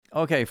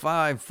Okay,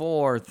 5,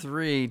 4,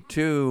 3,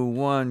 2,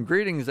 1.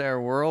 Greetings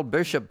there, world.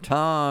 Bishop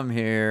Tom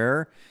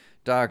here.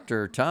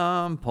 Dr.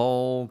 Tom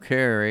Pole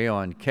Carey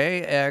on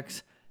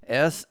KXSFLP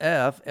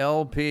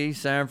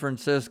San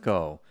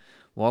Francisco.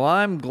 Well,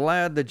 I'm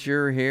glad that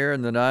you're here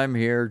and that I'm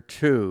here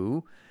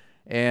too.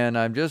 And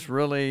I'm just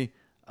really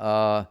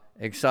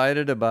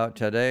excited about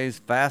today's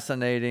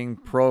fascinating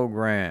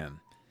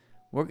program.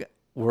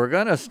 We're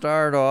going to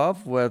start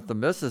off with the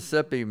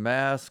Mississippi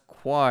Mass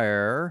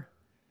Choir.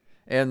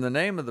 And the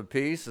name of the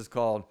piece is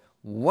called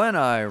When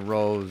I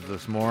Rose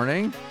This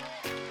Morning.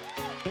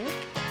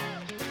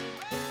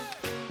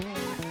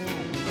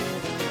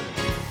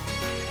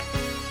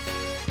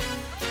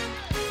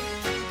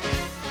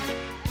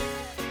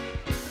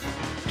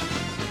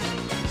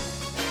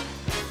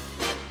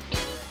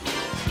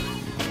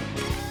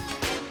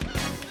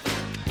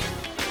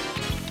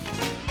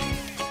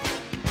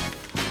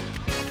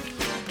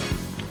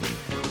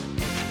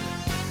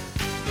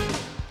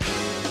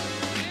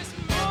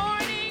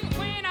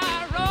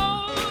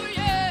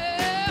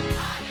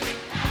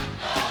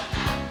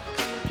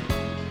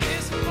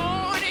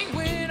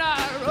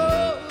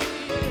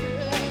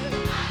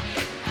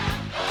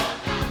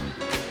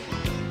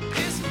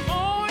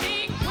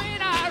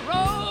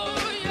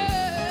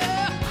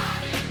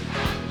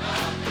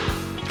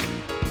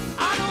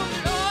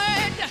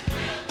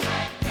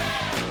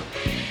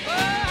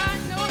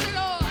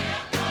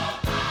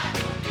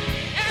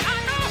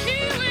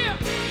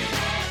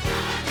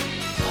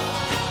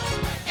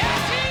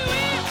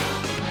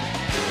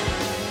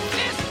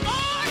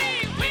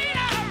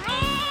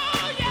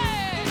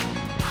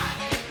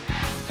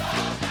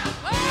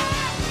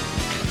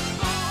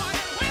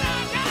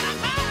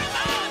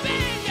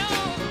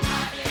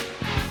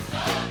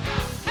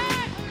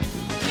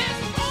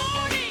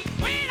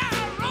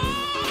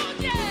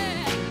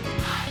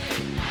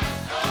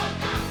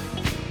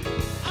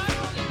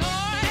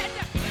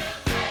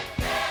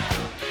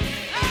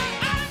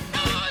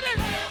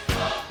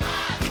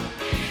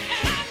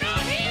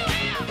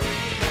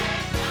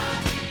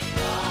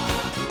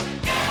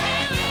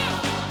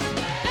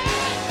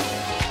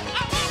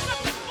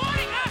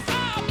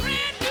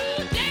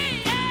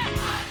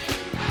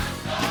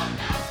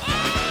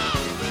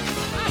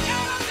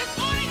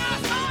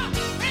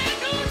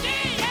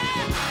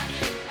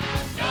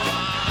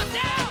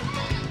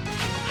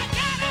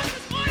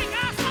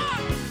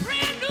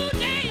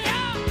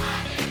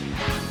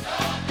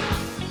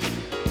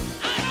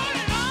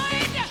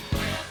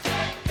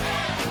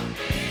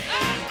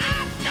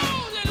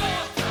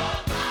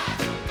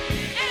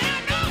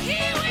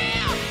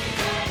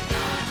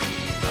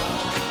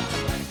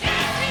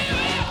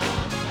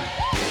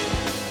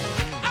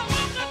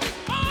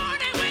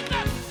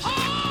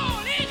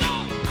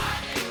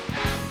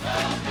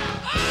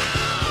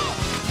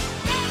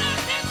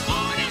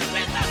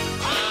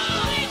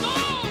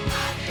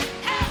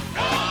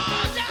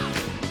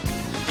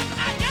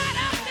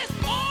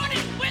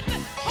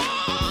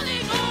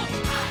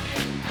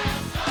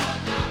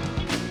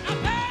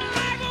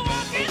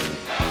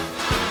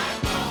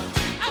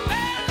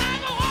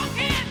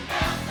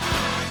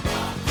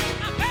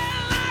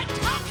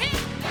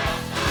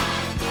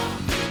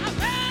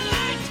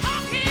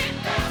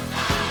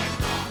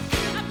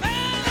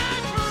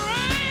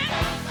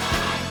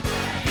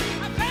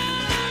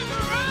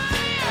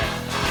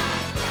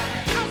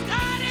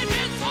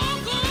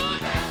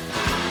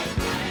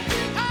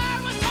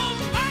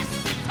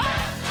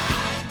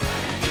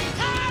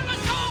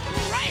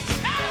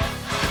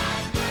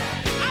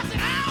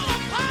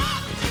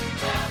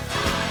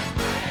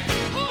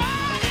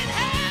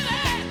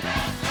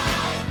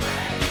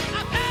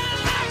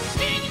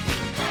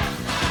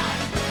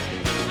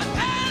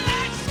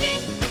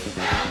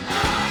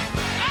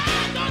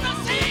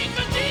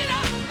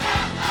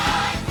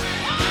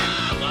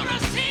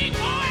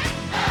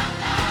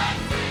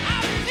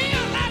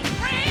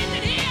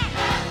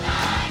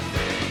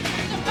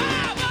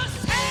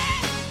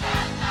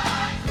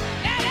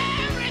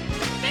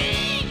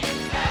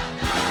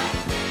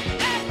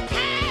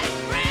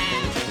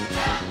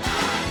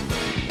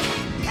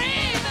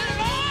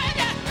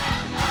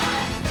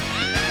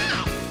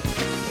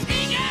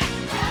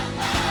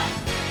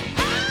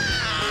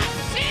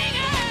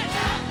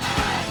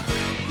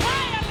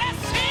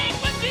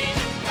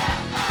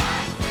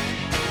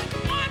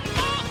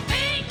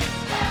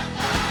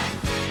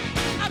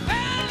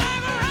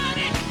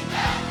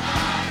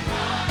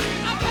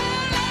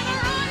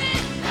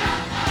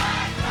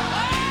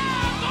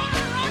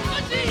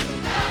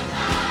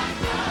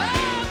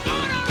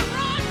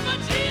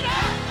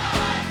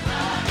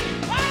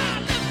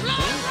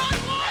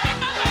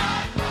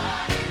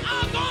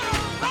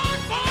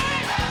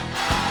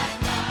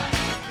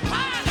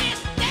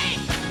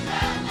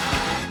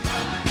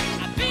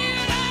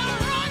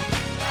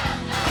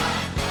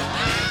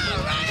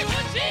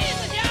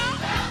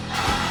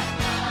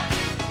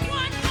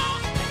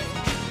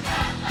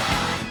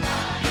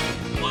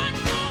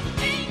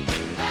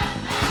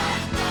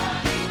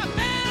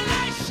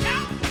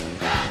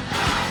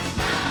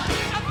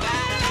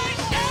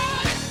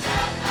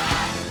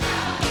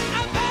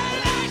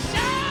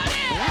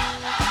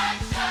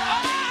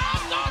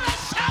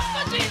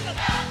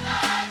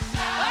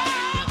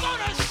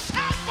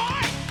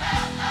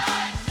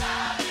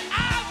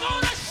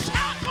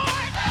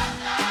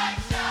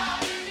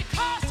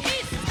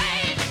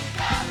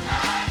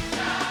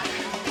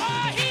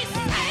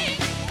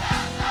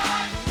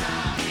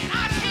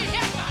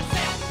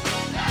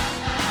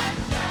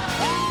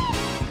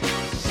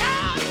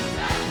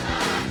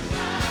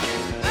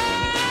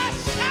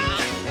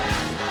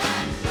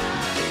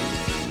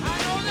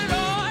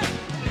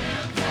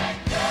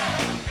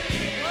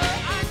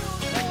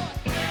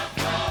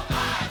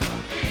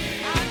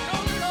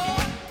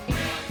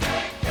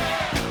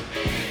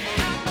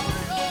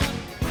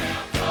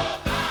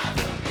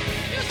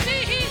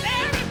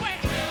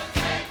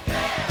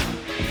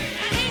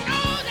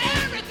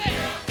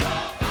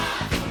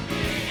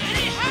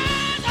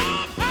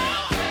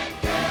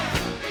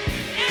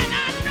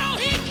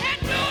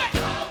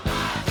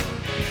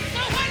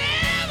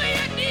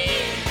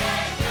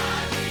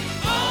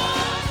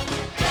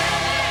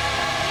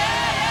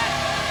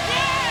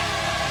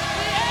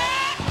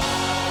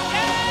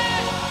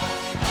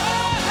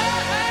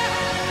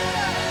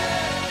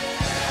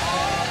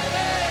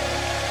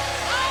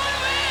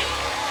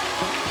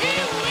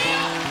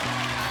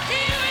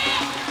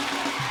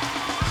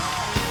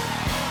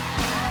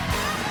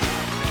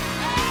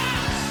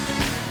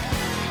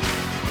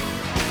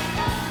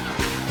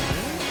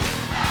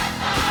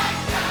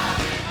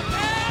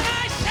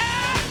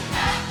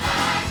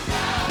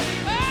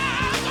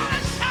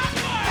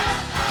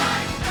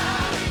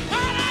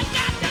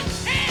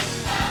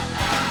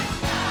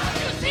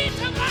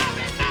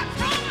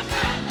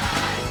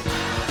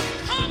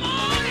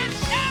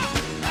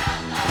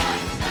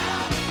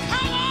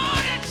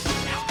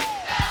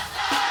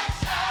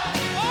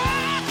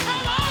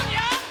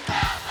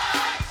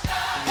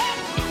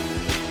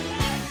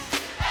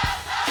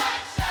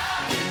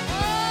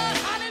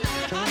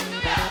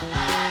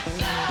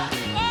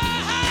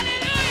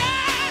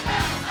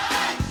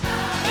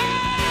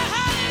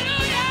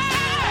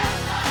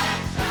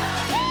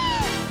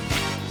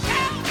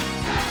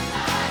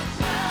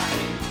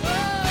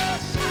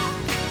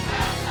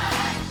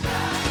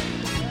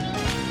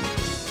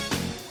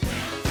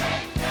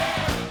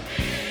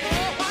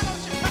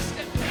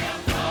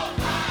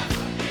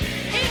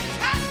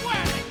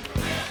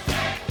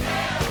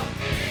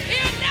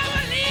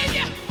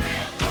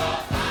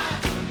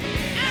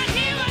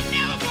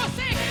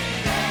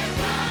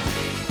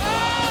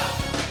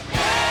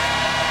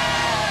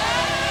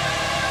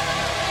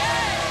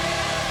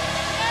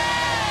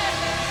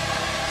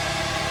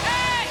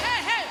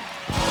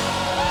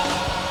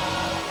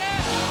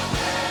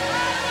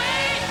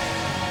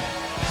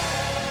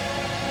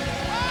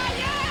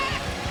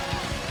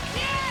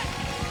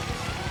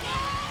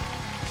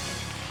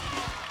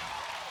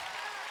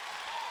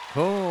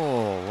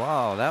 Cool.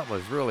 Wow, that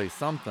was really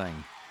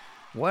something.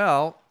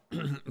 Well,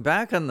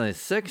 back in the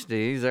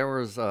 60s, there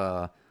was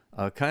a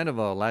kind of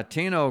a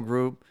Latino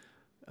group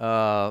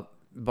by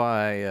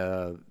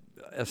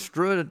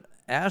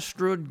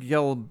Astrid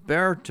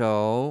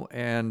Gilberto,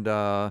 and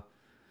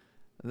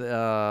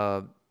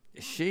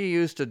she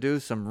used to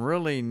do some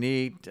really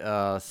neat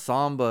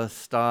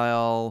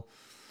samba-style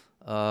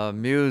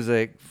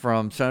music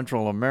from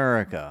Central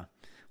America.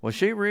 Well,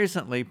 she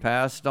recently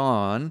passed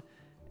on,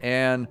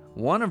 and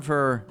one of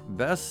her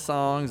best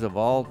songs of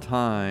all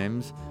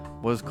times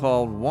was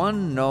called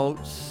One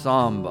Note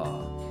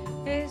Samba.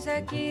 Eis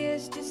aqui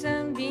este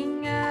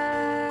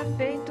sambinha,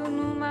 feito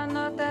numa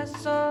nota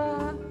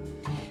só.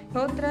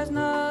 Outras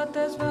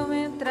notas vão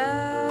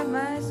entrar,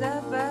 mas a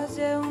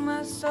base é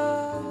uma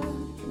só.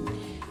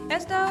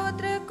 Esta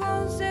outra é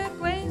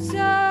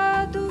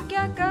consequência do que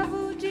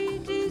acabo de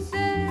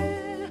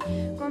dizer.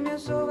 Como eu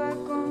sou a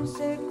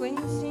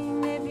consequência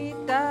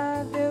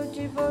inevitável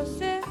de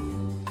você.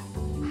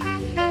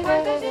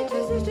 Quanta gente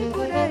existe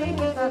por aí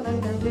que fala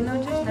tanto e não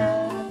diz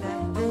nada,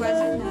 ou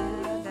quase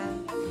nada.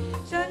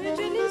 Já me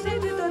utilizei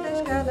de toda a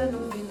escala,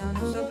 no final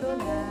não sobrou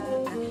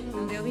nada,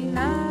 não deu em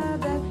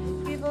nada.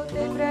 E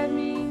voltei pra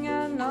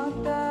minha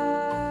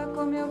nota,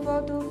 como eu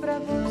volto pra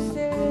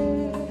você.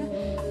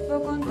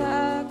 Vou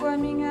contar com a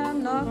minha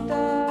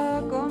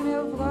nota, como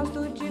eu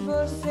gosto de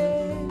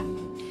você.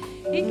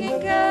 E quem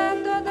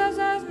quer todas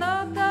as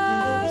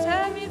notas,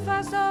 ré, mi,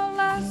 fá, sol,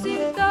 lá, si,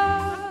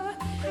 dó.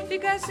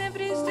 Fica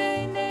sempre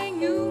sem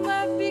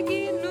nenhuma,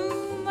 fique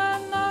numa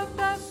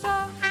nota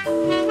só.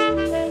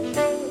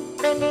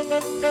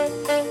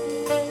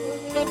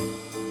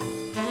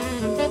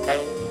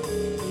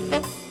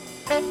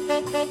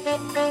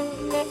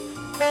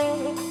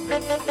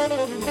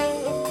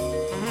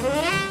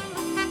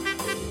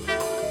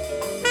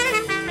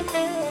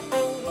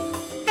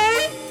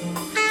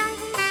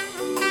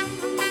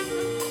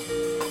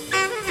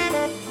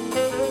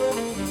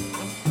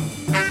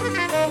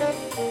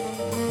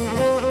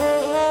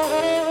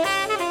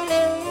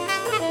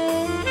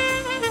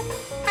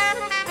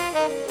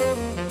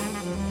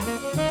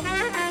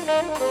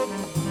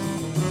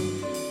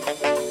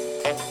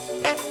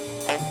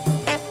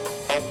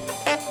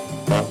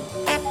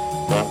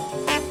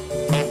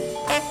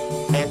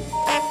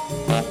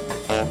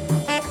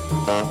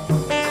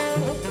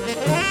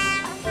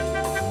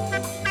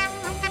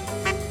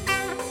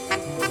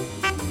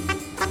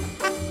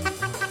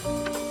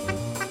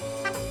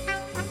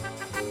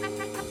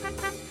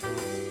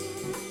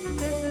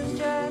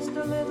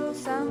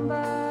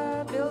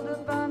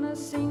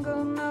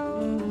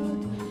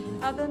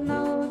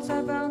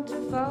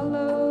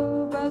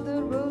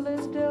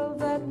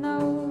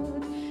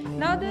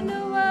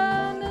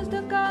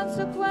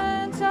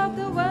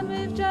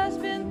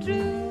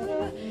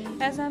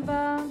 As I'm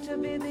bound to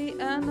be the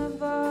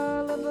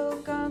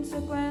unavoidable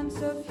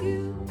consequence of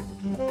you.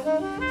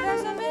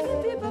 There's so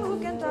many people who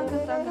can talk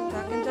and talk and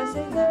talk and just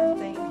say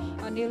nothing,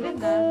 or nearly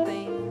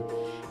nothing.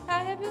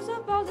 I have used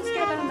up all the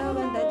skill I know,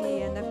 and at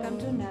the end I've come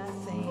to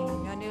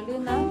nothing, or nearly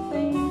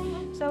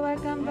nothing. So I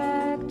come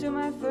back to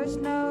my first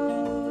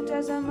note,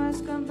 as I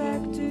must come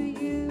back to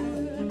you.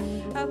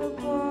 I will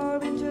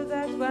pour into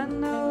that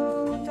one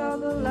note all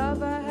the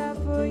love I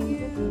have for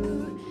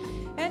you.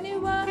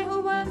 Anyone who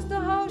wants the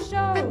whole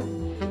show,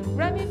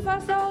 re, mi, fa,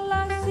 sol,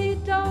 la, si,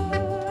 do,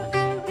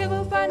 he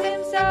will find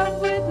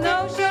himself with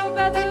no show.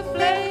 Better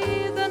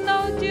play the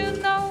note you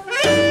know.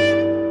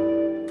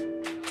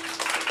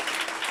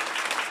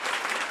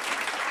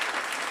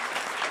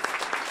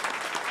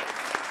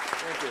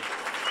 Thank you.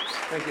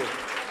 Thank you.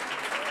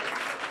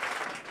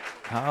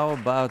 How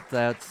about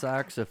that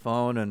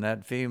saxophone and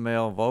that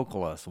female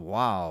vocalist?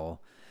 Wow.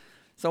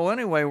 So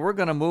anyway, we're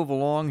going to move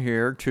along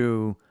here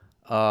to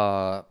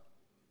a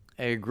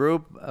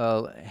group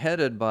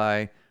headed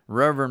by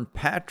Reverend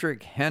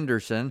Patrick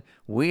Henderson.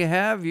 We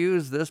have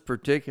used this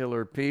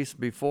particular piece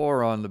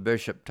before on the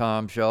Bishop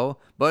Tom Show,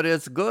 but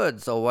it's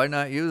good, so why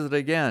not use it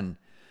again?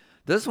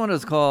 This one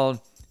is called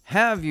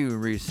Have You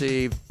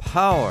Received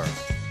Power?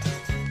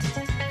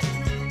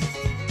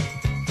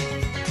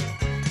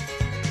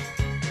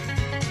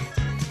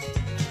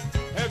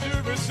 Have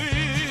you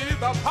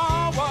received the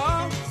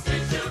power?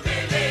 Since you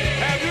believe.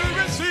 Have you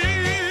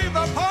received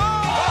the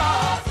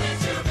power?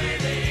 Since you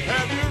believe.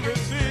 Have you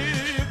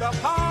received the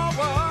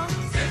power?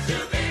 Since you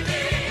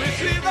believe.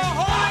 Receive the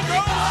Holy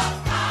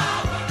Ghost.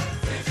 Power.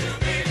 Since you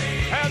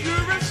believe. Have you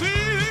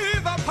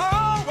received the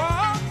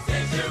power?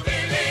 Since you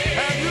believe.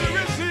 Have you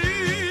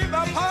received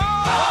the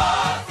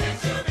power?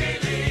 Since you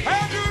believe.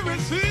 Have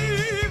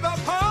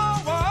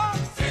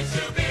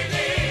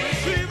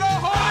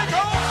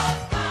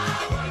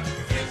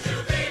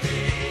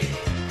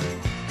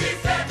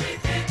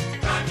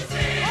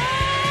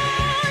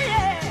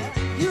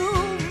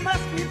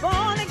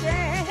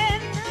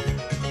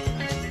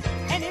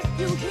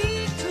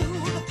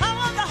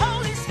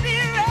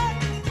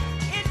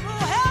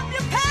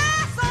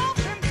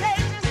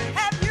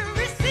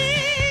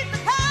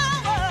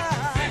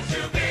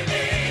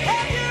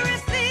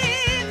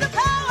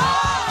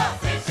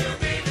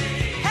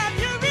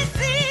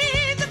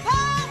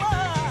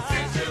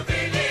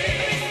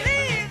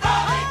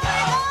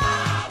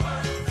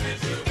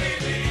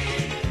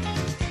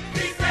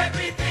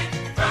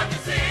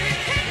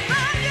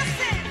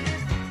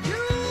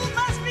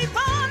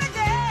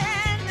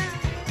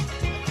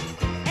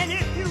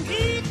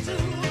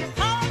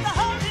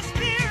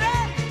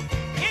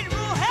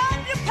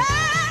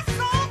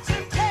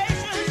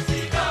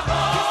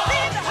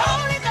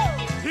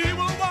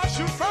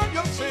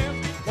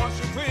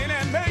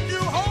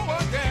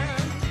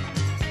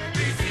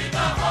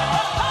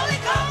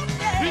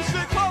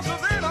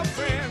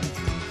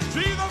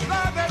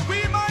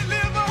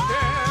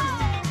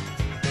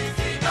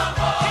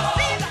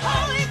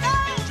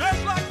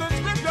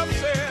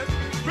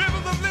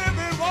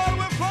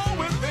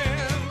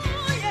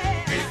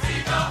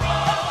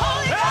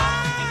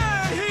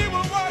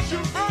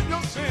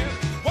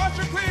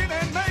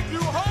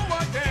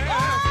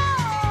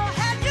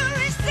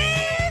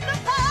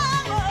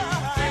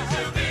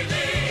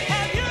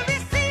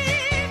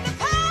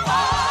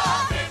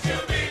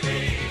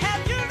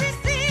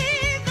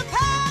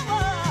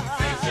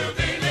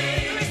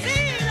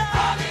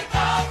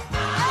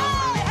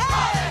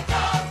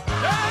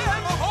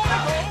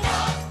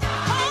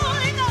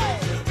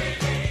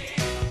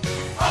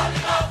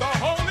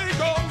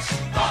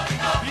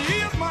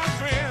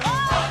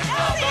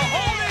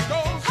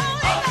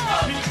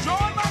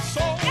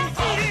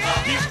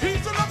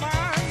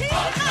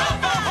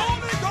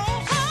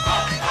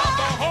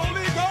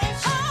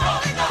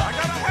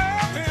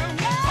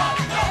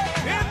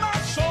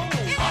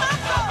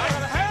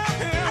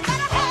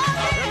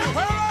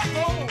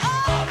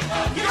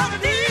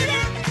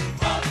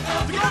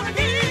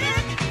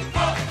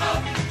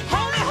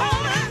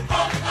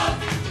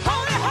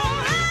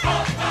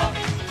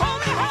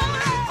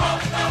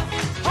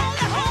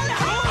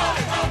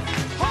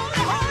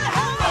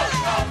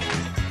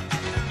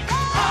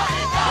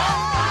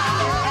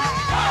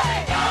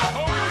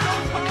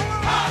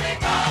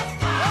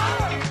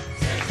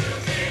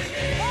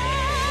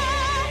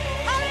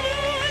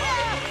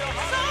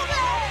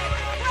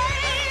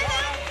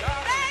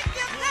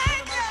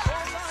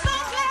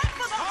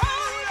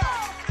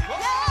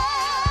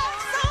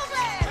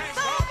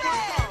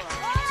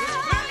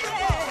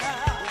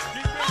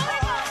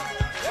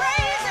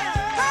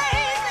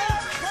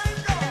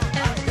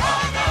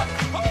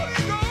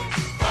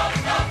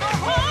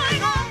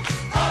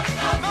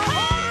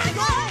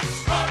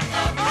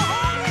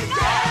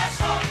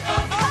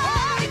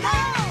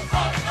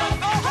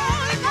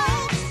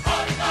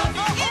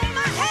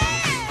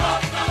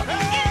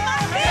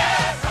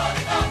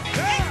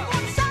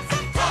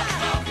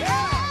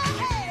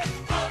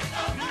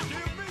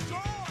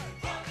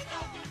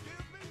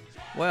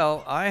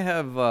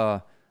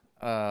have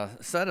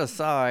set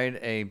aside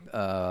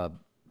a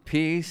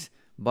piece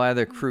by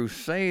the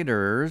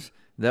Crusaders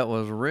that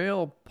was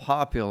real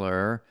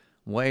popular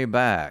way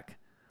back.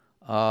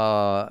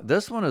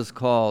 This one is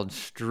called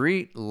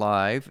Street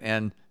Life,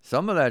 and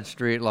some of that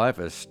street life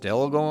is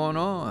still going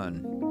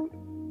on.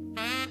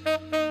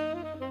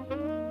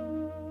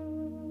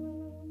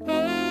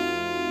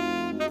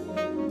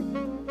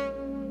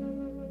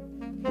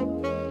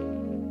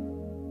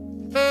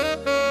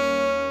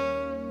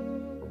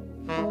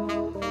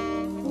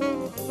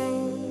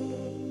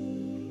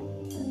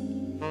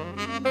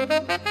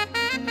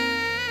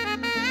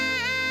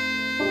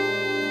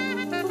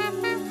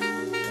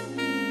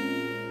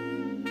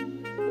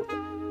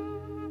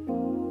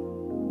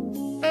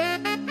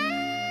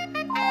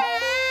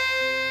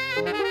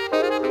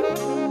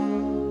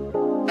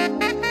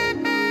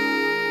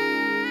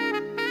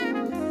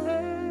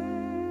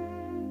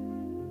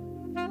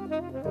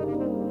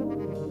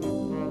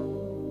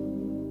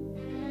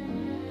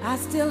 I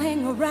still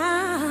hang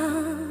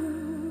around,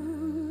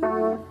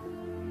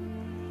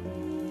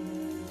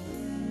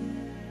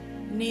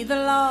 neither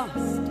lost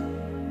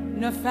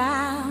nor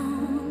found.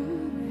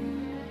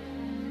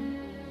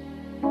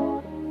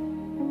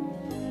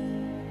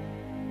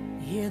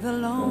 Hear the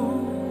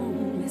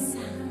lonely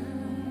sound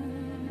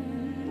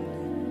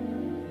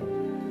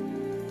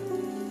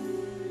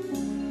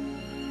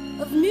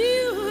of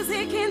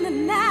music in the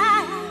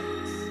night.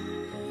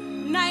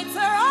 Nights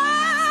are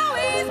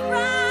always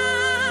bright.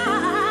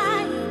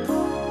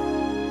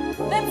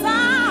 That's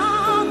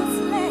all that's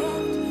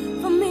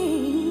left for me,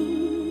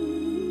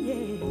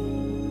 yeah.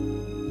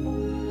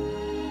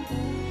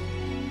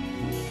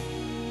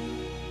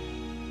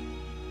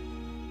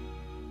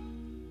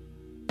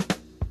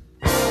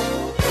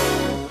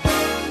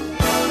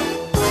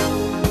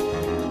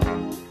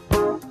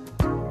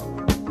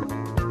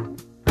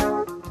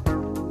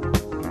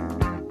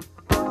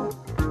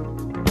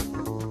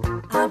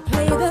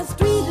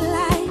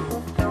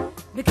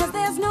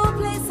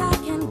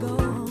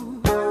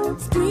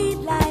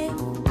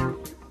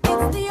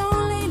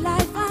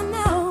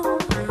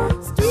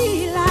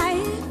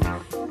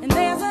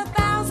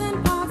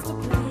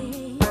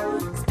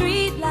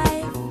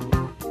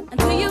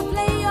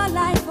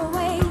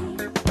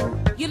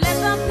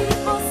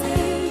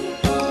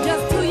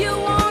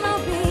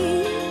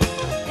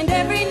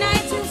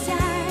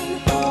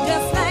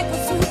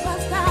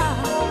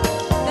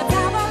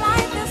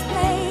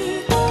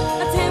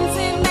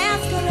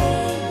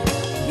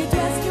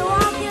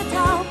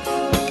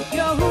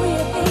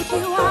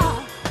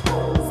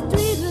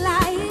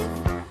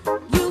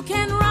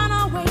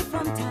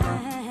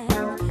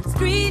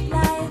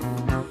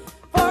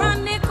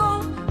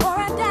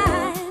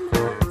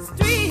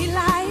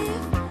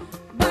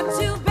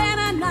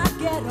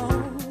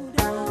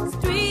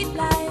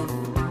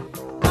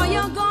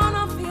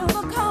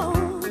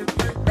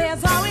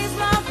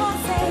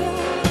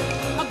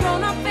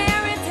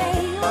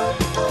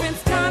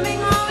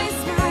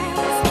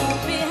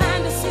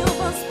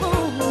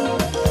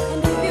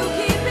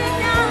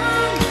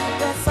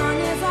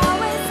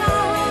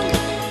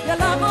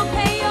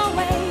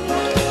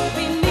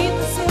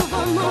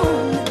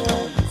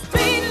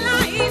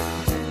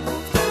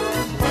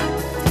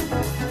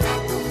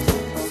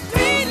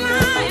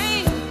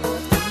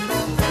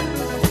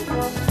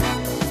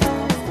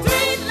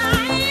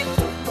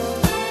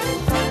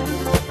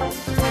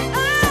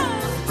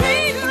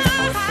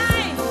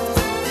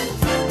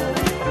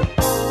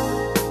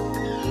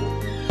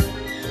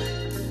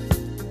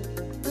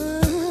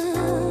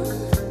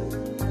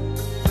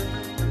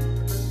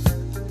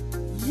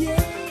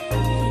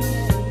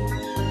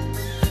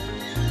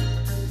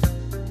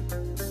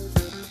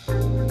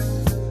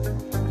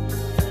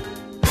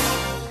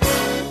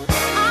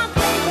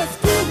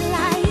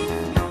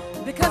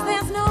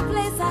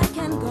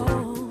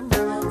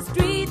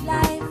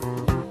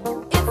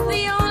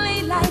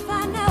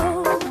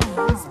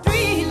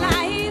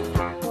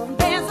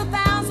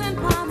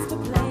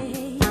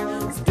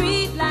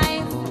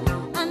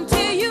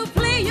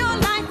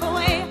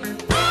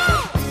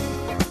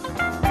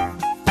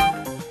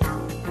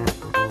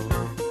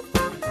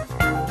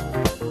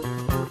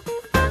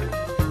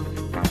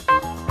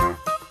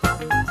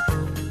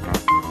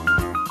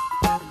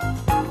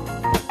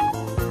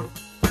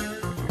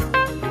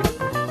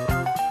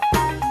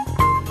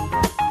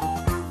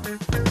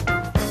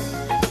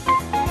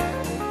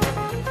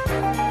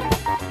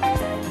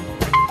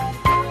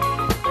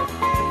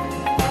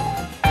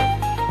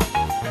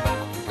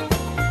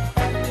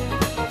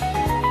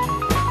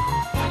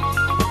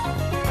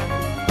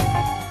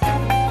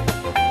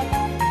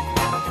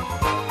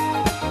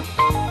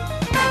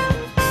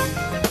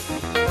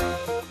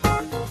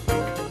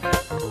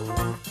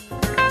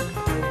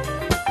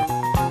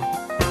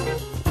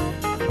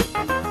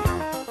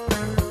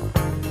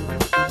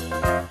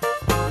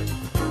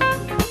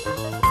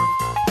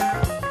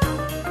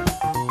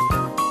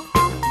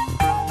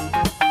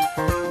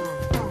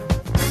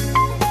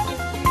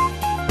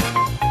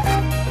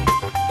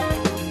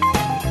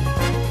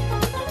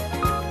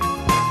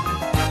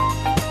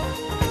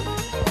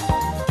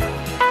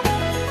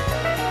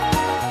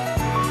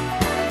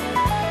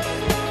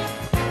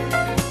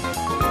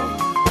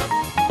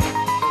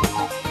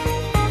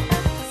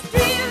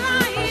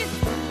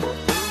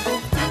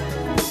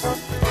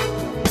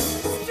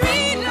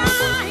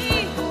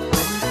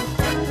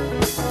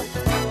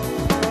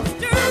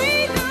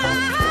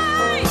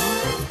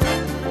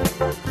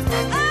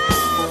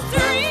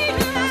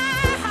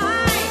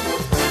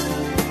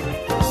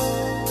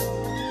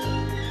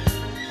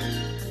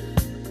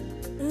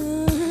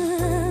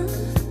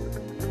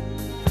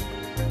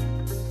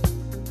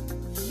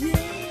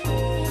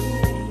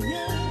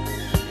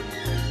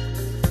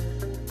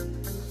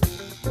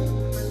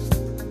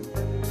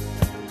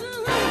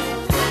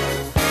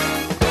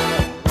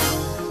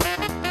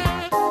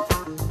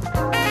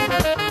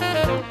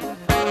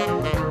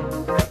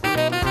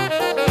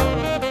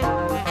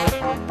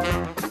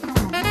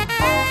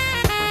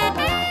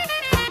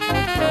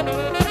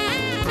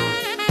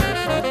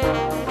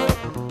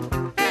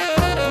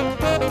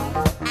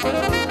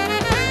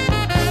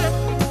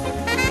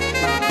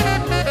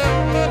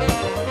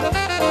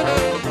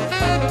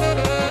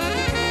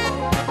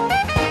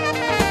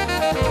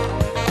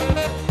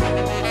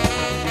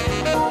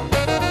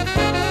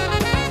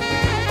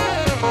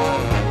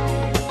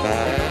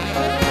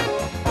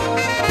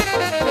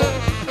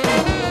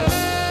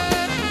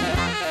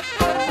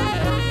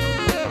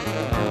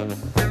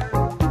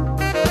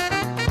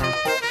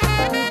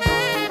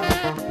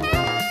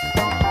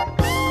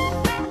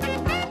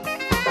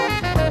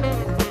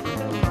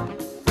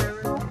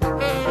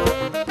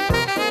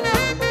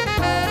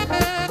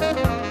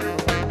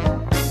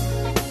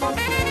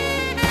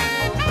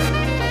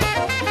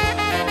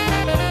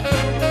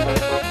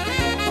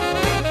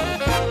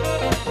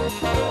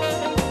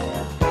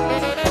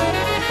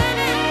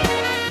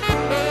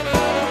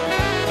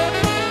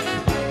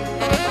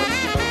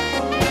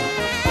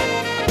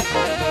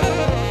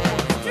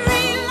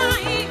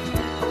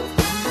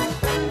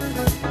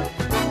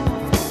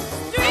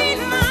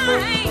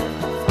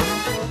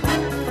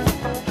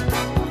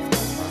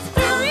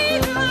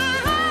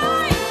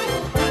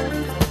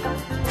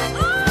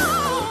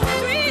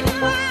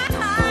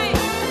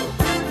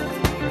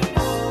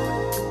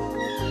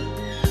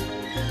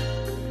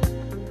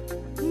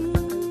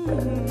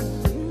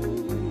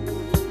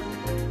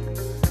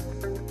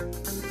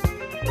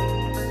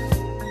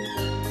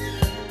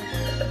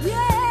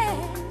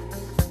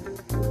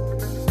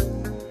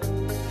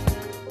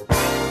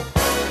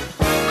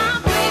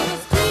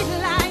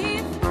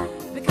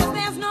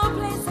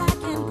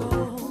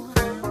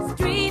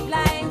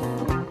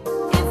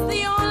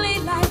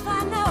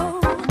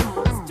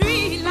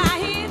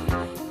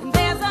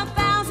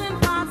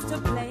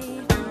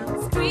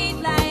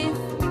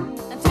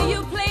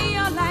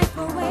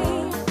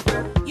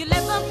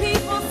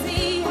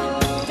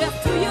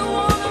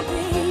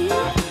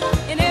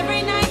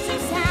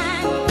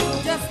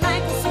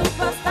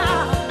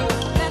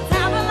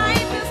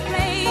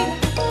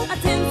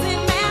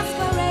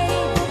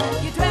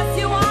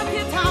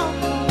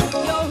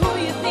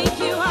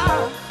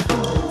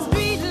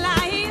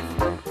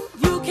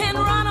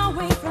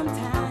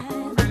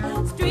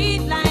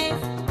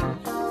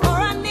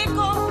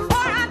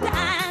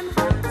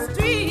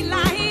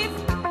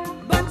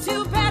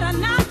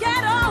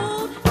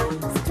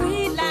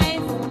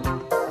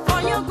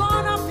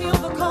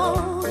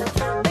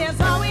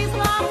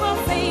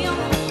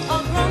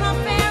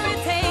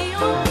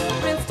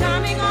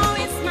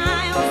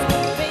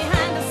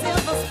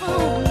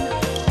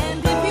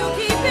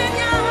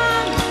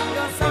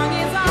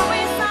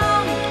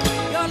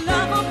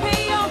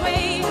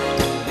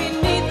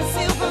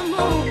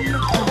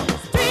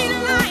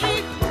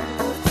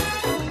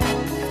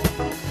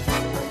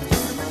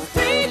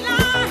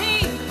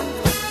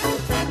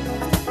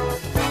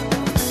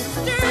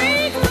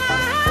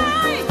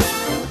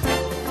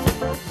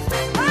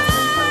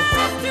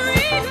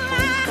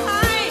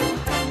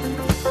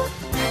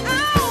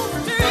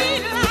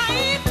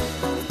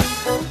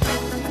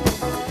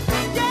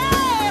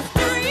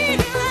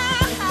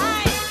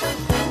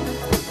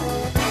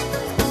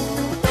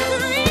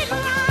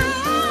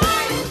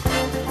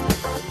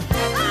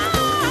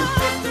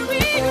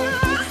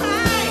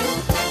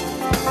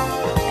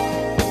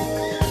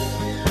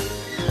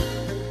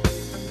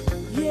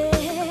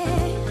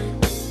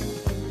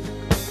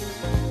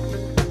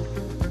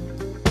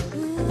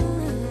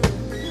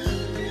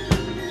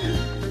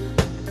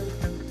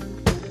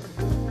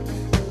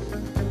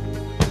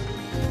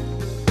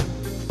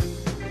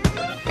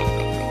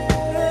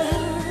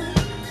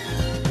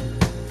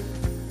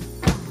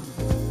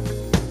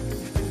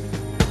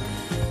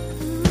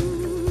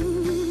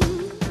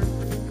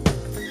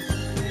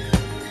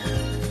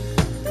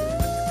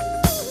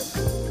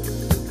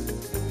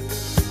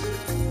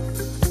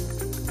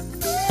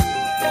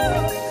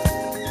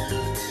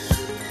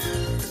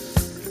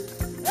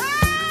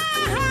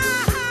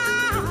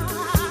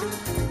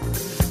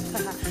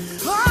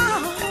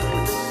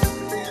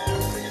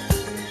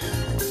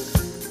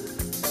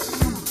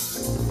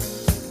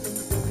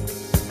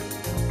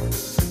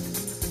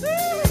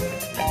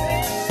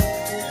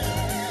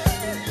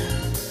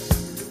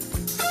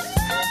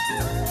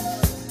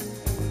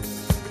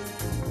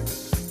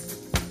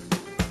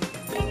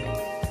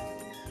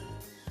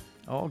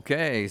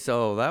 Okay,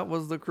 so that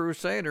was the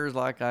Crusaders,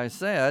 like I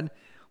said.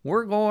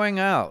 We're going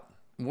out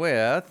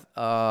with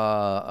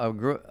a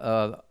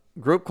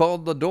group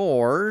called The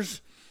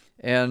Doors,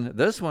 and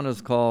this one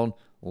is called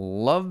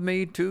Love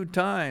Me Two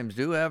Times.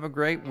 Do have a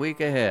great week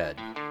ahead.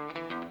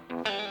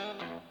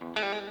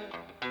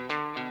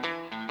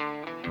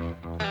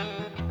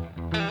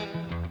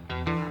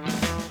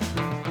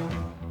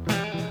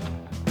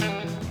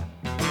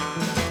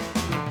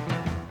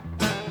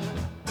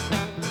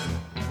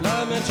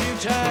 Love me 2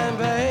 times,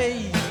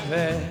 baby.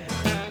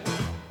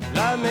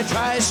 Love me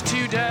twice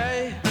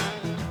today.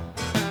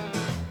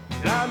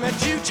 Love me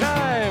 2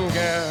 times,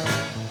 girl.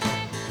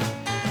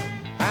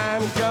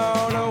 I'm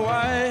gone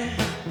away.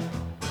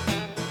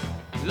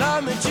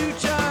 Love me 2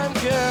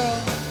 times, girl.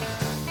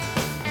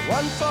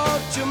 1 for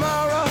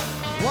tomorrow,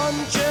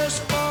 1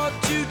 just for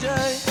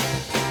today.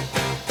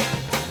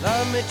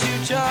 Love me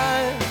 2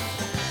 times.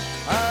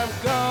 I'm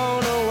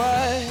gone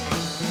away.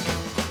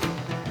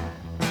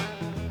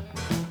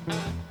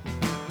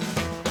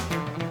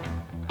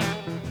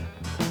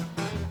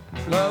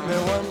 Love me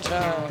 1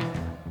 time,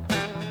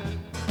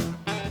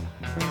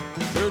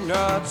 do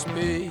not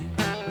speak.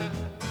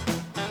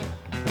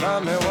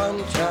 Love me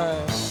 1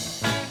 time,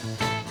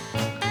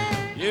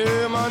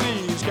 yeah, my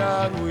knees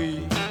got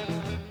weak.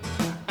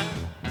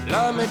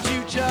 Love me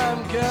 2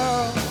 times,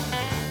 girl.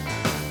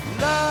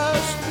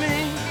 Lost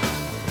me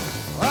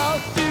all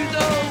through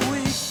the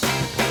week.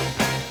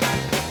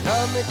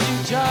 Love me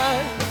 2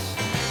 times,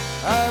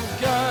 I'm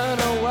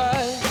gone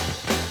away.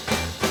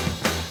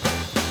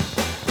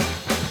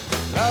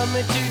 Love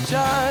me 2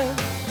 times,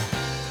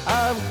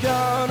 I'm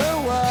gone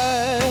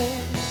away.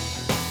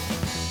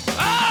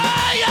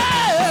 Oh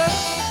yeah!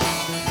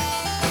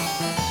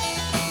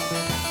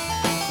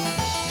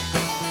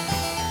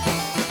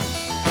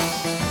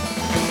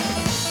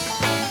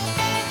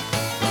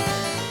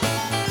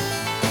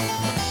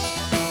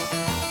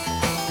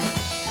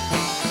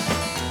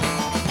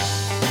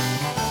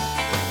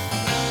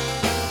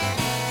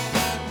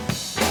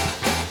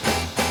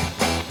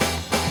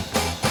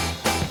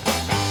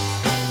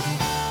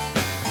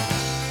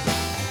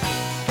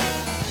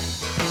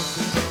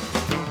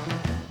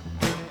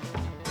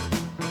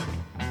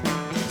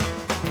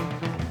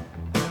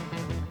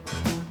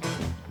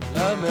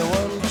 Love me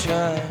 1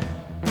 time,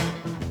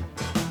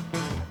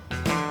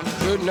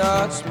 could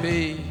not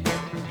speak.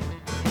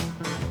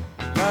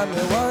 Love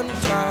me 1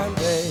 time,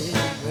 baby.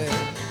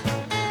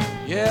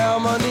 Yeah,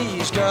 my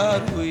knees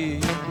got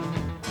weak.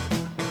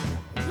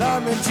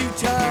 Love me 2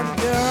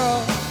 times,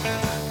 girl.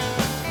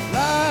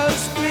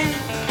 Lost me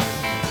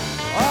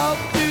all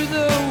through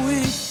the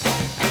week.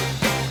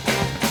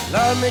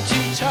 Love me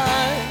 2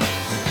 times,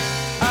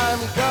 I'm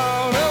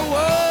gone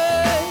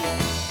away.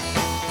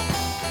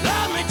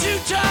 Love me 2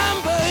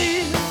 times,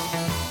 babe.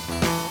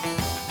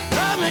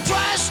 Love me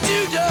twice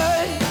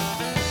today.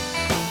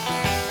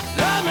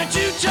 Love me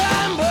 2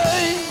 times,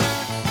 babe.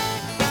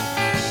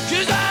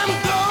 'Cause I'm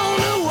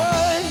gone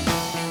away.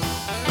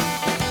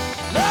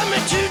 Love me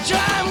 2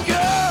 times,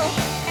 girl.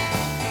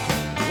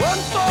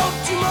 1 for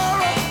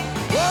tomorrow,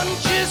 1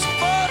 just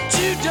for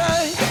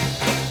today.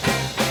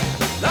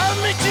 Love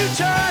me 2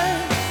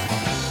 times,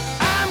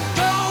 I'm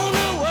gone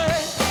away.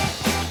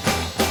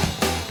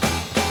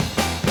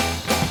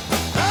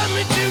 Love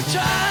me 2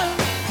 times,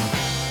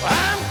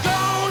 I'm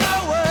gone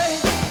away.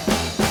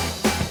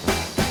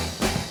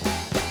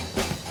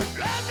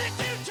 Love me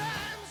 2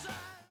 times.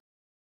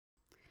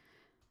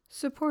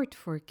 Support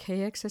for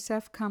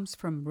KXSF comes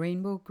from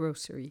Rainbow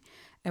Grocery,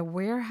 a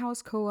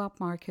warehouse co-op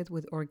market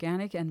with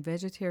organic and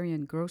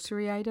vegetarian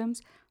grocery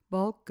items,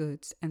 bulk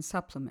goods, and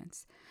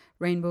supplements.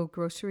 Rainbow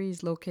Grocery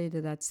is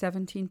located at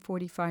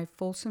 1745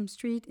 Folsom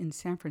Street in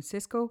San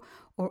Francisco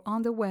or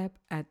on the web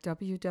at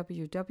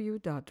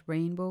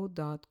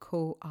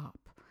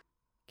www.rainbow.coop.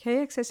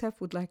 KXSF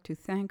would like to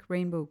thank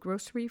Rainbow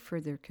Grocery for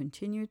their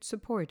continued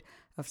support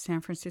of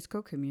San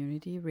Francisco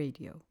Community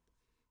Radio.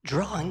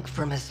 Drawing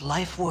from his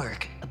life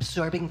work,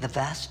 absorbing the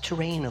vast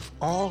terrain of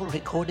all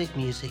recorded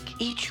music,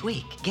 each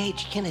week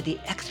Gage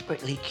Kennedy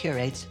expertly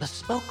curates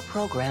bespoke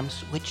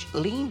programs which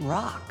lean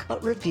rock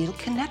but reveal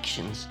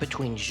connections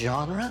between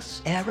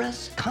genres,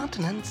 eras,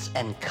 continents,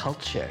 and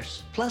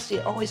cultures. Plus, he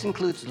always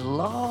includes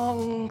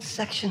long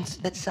sections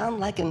that sound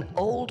like an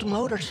old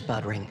motor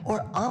sputtering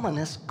or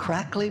ominous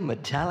crackly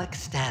metallic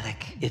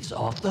static. It's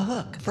Off the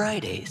Hook,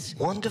 Fridays,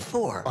 1 to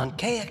 4 on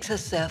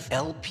KXSF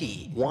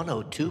LP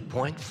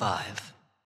 102.5.